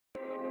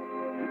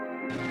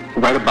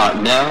Right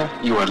about now,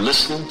 you are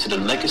listening to the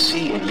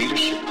Legacy and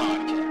Leadership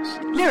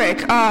Podcast.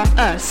 Lyric,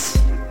 us.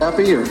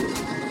 Happy here.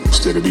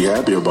 Still to be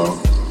happy about.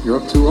 You're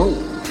up too old.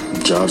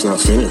 The job's not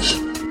finished.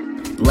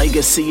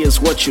 Legacy is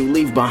what you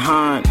leave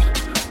behind.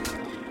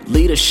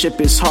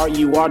 Leadership is how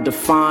you are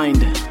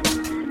defined.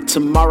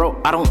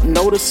 Tomorrow, I don't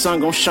know the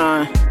sun gon'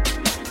 shine.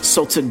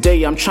 So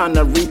today, I'm trying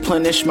to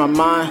replenish my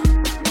mind.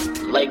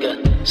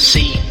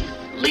 Legacy,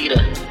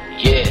 leader,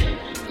 yeah.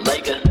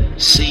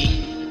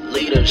 Legacy,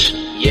 leaders,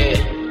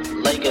 yeah.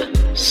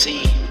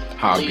 Legacy,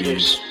 hobbies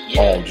leaders,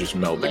 yeah. all just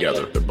meld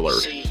together. They're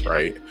blurred,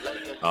 right?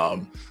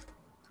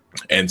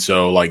 And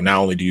so, like, not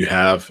only do you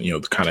have,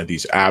 kind of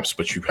these apps,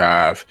 but you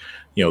have,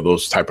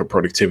 those type of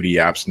productivity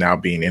apps now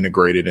being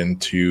integrated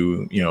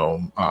into,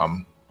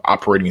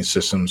 operating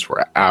systems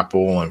for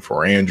Apple and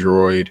for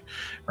Android,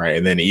 right?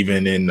 And then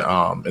even in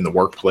the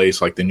workplace,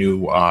 like the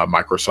new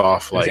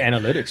Microsoft, like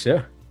analytics,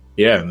 yeah.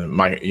 Yeah,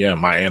 my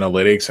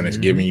analytics, and it's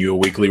giving you a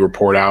weekly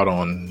report out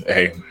on,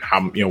 hey, how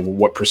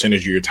what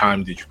percentage of your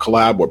time did you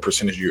collab, what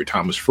percentage of your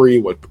time was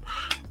free,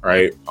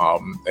 right?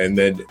 And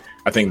then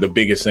I think the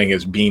biggest thing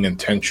is being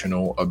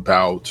intentional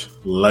about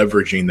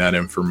leveraging that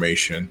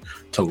information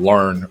to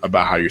learn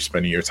about how you're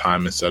spending your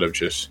time instead of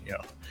just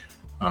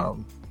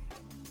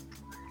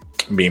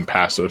being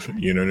passive.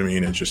 You know what I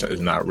mean? It's just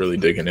not really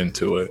digging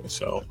into it.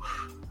 So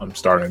I'm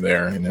starting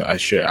there, and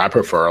I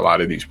prefer a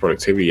lot of these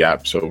productivity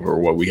apps over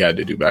what we had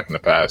to do back in the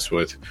past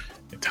with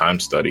time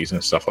studies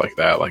and stuff like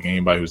that. Like,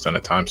 anybody who's done a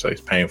time study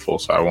is painful.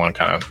 So I want to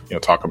kind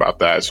of talk about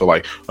that. So,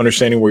 like,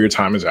 understanding where your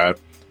time is at,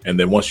 and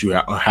then once you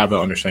have an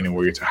understanding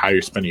how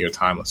you're spending your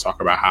time, let's talk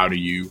about how do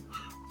you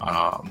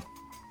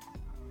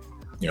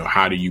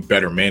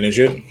better manage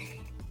it.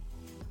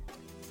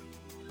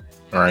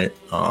 All right.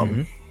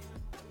 And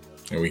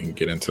we can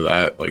get into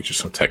that, like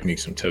just some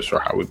techniques, some tips for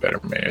how we better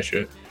manage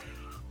it.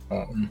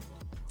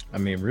 I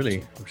mean,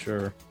 really, I'm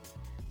sure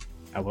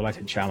I would like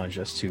to challenge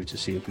us to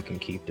see if we can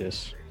keep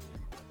this,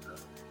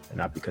 and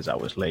not because I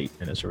was late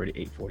and it's already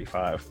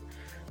 8:45.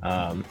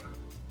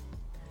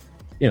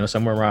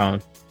 Somewhere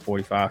around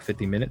 45,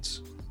 50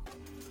 minutes.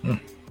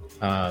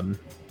 But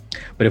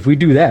if we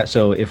do that,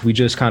 so if we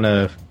just kind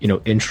of,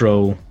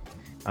 intro,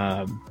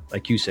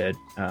 like you said,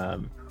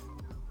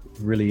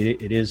 really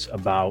it ain't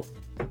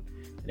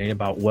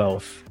about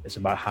wealth. It's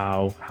about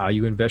how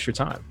you invest your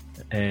time.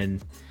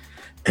 And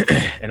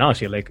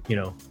honestly, like,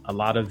 a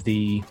lot of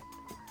the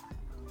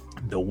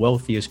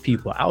wealthiest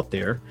people out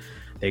there,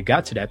 they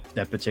got to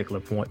that particular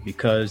point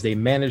because they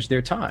managed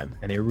their time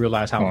and they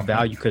realized how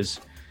value, because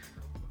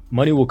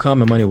money will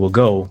come and money will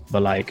go,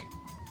 but like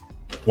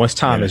once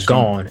time is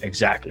gone,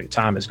 exactly,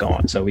 time is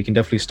gone. So we can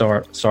definitely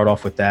start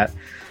off with that.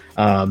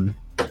 I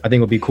think it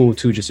would be cool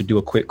too, just to do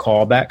a quick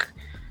callback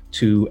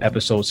to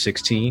episode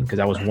 16, because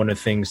that was one of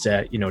the things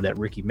that that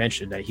Ricky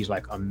mentioned, that he's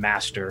like a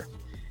master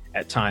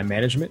at time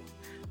management.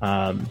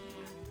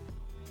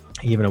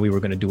 Even though we were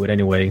going to do it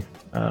anyway,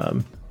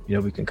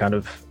 we can kind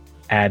of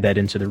add that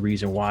into the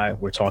reason why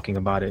we're talking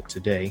about it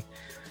today.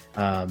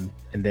 And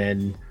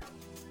then,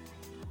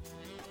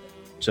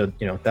 so,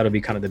 that'll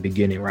be kind of the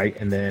beginning, right?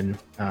 And then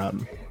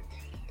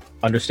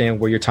understand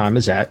where your time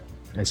is at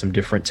and some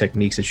different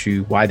techniques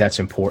why that's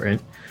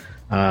important.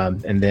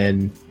 And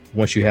then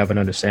once you have an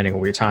understanding of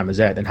where your time is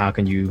at, then how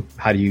do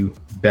you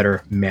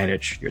better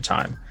manage your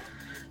time?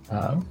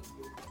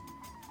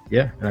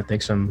 Yeah, and I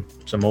think some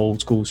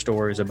old school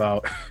stories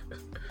about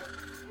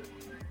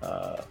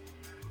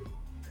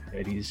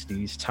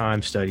these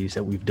time studies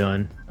that we've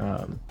done,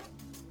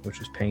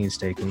 which is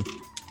painstaking.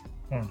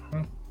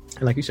 And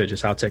like you said,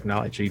 just how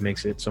technology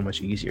makes it so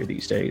much easier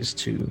these days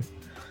to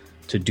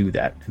do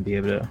that and be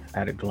able to,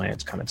 at a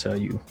glance, kind of tell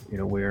you,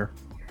 where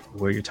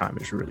your time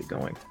is really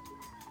going.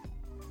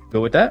 Go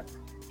with that?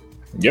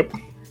 Yep.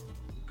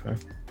 Okay.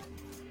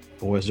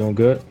 Boys doing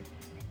good?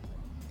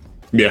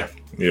 Yeah,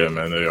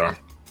 man, they are.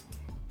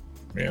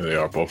 Yeah, they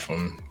are. Both of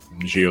them.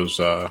 Gio's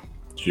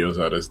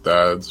at his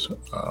dad's,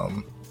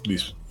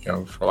 these,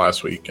 for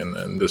last week and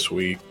then this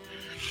week.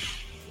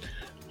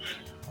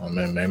 Oh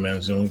man,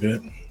 man's doing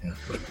good. Yeah.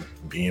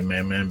 Being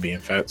man, being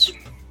fats.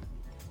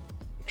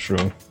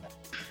 True.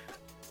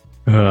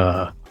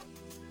 Got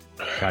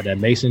that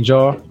mason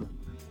jar?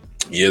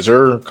 Yes,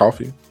 sir.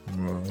 Coffee.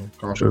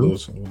 Coffee, a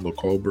little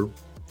cold brew.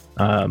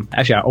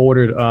 Actually, I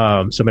ordered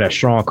some of that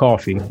strong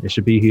coffee. It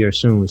should be here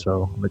soon,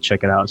 so I'm gonna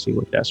check it out and see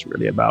what that's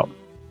really about.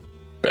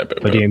 But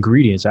the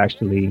ingredients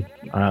actually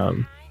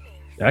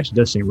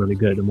does seem really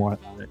good. The more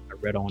I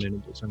read on it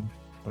and did some,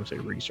 I don't say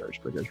research,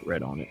 but just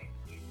read on it.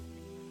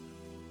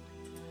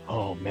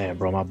 Oh man,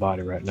 bro, my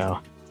body right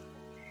now.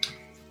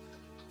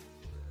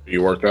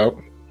 You worked out?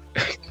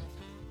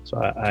 So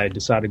I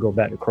decided to go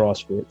back to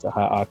CrossFit, to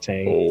high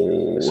octane.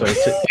 Oh. So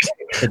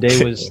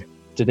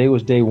today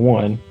was day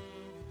one,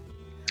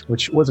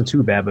 which wasn't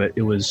too bad, but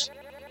it was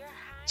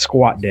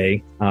squat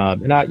day.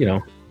 And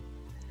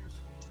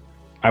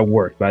I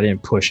worked, but I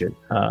didn't push it.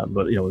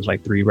 But it was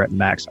like 3 rep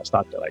max. I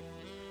stopped at like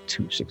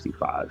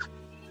 265.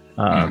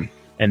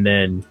 And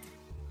then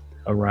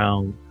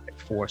around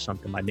 4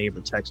 something. My neighbor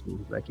texted me.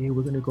 He's like, hey,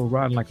 we're going to go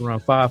riding like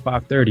around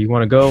 5:30. You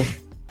want to go?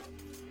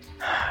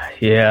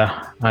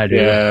 Yeah, I do.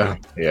 Yeah,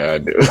 I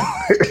do.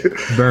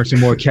 Burn some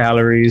more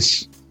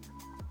calories.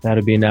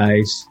 That'd be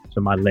nice.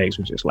 So my legs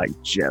were just like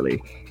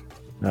jelly.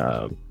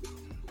 But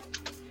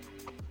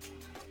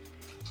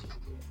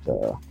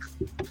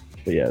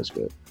yeah, it's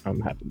good. I'm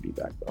happy to be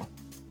back though.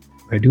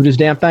 Ready to do this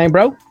damn thing,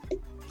 bro?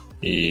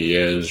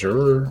 Yes,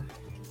 sir.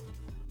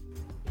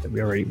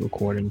 We already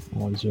recording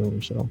on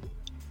Zoom, so.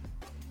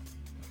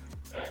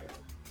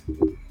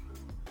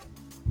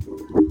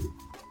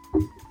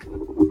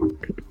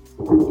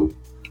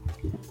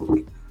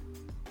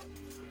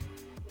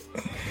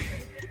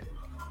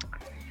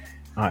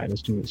 All right,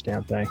 let's do this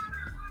damn thing.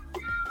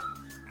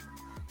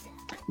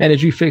 Man,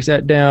 did you fix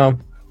that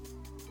down?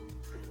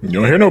 You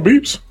don't hear no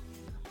beeps?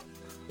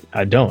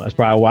 I don't. That's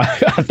probably why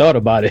I thought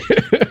about it.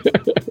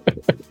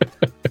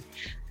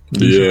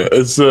 Yeah,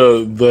 it's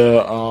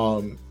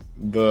the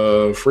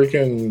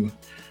freaking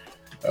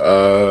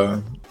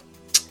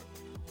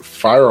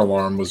fire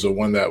alarm was the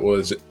one that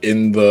was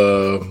in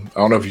the, I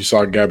don't know if you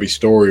saw Gabby's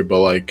story, but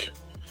like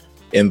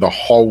in the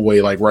hallway,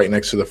 like right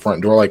next to the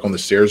front door, like on the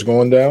stairs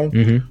going down.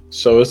 Mm-hmm.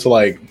 So it's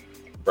like,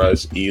 bro,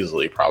 it's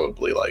easily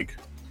probably like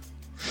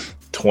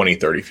 20,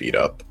 30 feet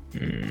up.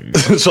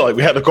 So like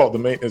we had to call the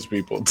maintenance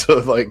people to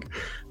like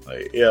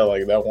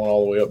that one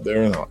all the way up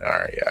there. And I'm like, all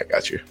right, yeah, I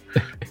got you.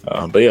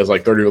 But yeah, it's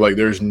like 30. Like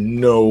there's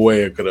no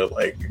way I could have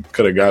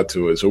got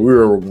to it. So we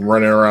were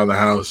running around the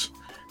house,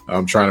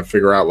 trying to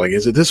figure out like,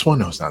 is it this one?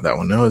 No, it's not that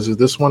one. No, is it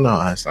this one? No,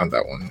 it's not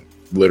that one.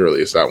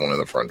 Literally, it's that one in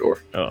the front door.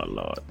 Oh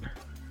Lord.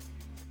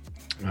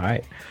 All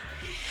right.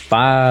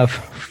 5,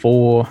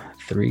 4,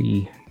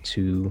 3,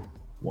 2,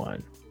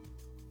 1.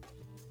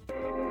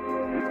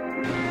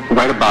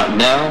 Right about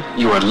now,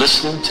 you are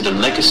listening to the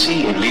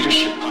Legacy and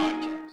Leadership